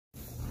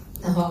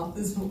Oh,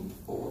 this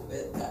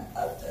woman that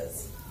loved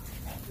us.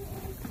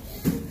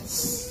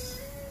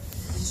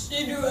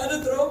 She knew how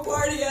to throw a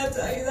party, I'll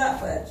tell you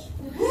that much.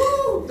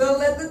 Woo! Don't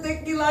let the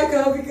tequila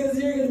go because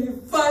you're going to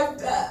be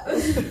fucked up.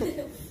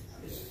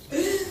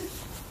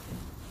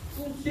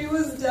 She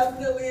was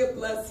definitely a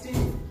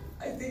blessing,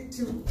 I think,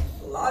 to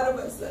a lot of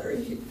us that are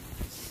here.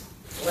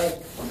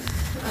 Like,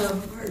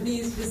 our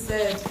niece just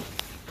said,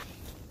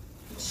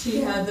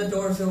 she had the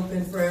doors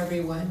open for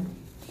everyone.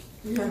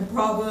 You had a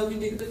problem you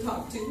needed to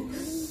talk to.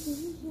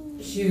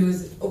 She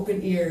was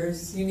open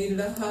ears. You needed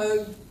a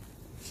hug.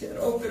 She had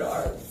open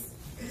arms.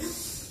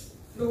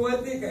 The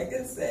one thing I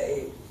can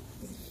say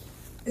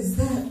is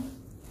that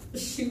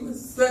she was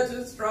such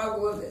a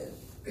strong woman.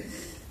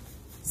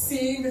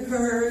 Seeing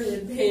her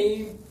in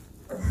pain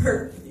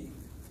hurt me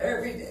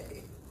every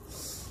day.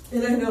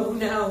 And I know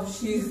now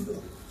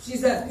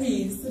she's at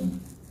peace.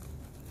 And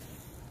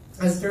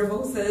as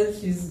Dermo said,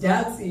 she's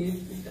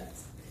dancing.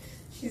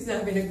 She's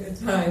having a good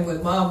time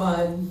with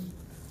Mama and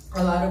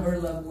a lot of her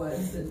loved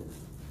ones. And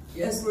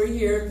yes, we're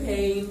here in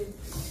pain,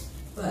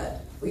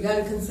 but we got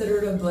to consider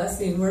it a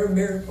blessing. We're a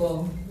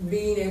miracle,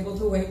 being able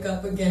to wake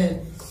up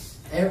again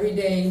every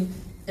day.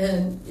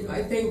 And, you know,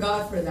 I thank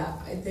God for that.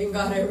 I thank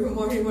God every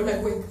morning when I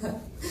wake up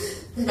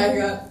that I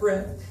got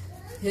breath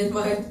in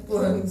my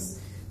lungs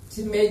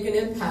to make an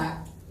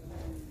impact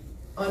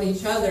on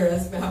each other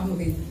as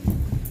family.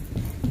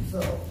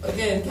 So,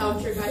 again,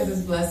 count your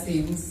guys'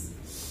 blessings,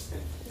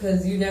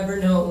 because you never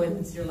know when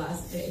it's your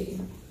last day.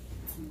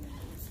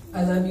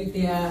 I love you,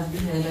 Tia,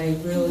 and I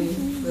really,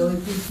 really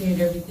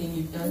appreciate everything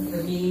you've done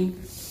for me,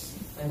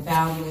 my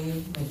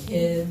family, my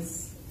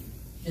kids,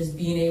 just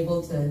being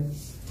able to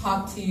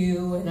talk to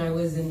you when I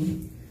was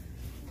in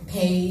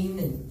pain,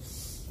 and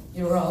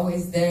you were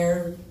always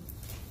there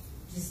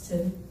just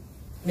to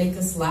make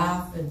us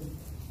laugh and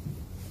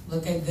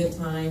look at good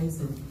times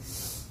and,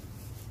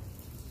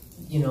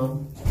 you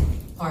know,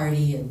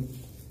 party, and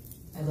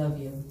I love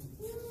you.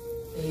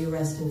 May you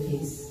rest in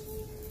peace.